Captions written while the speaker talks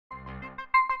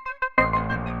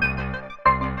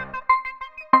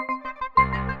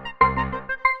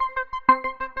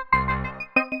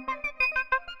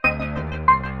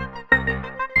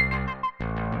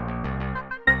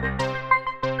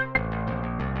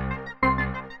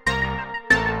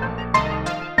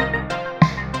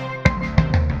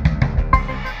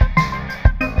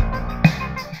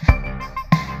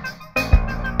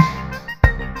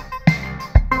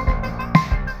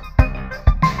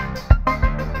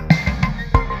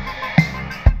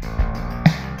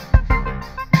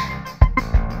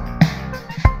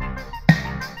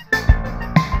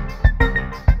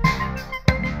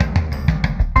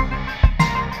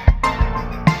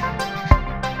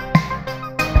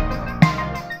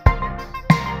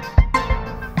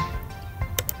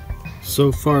So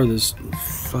far, this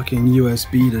fucking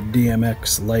USB to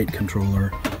DMX light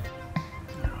controller,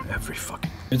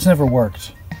 it's never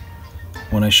worked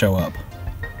when I show up.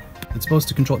 It's supposed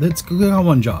to control, it's got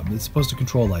one job. It's supposed to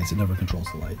control lights. It never controls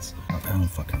the lights. I don't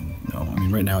fucking know. I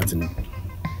mean, right now it's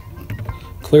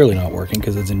clearly not working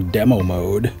because it's in demo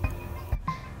mode.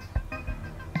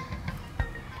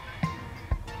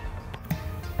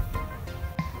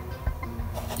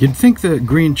 You'd think the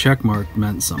green check mark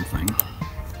meant something.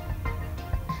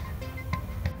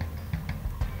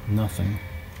 Nothing.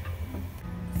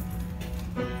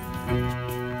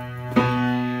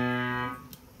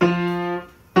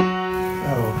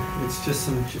 Oh, it's just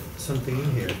something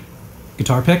in here.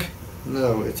 Guitar pick?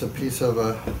 No, it's a piece of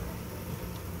a...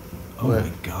 Oh my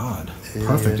god.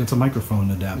 Perfect, it's a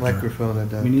microphone adapter. Microphone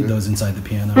adapter. We need those inside the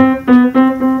piano.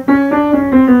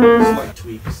 Slight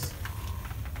tweaks.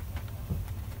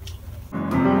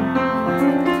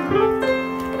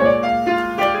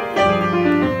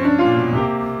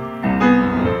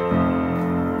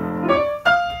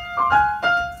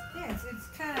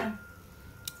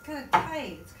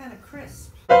 It's kind of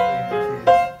crisp.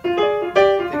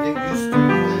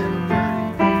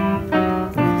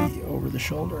 Over the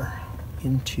shoulder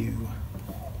into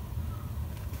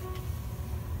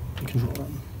the control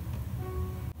room.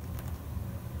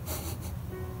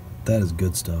 That is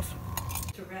good stuff.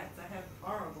 Tourette's, I have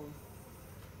horrible.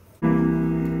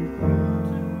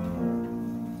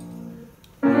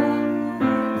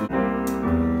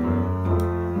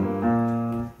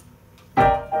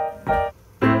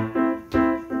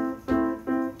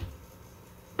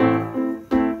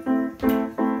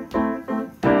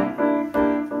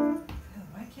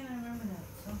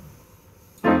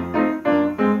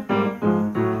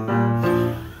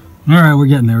 All right, we're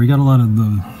getting there. We got a lot of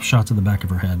the shots of the back of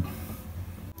her head.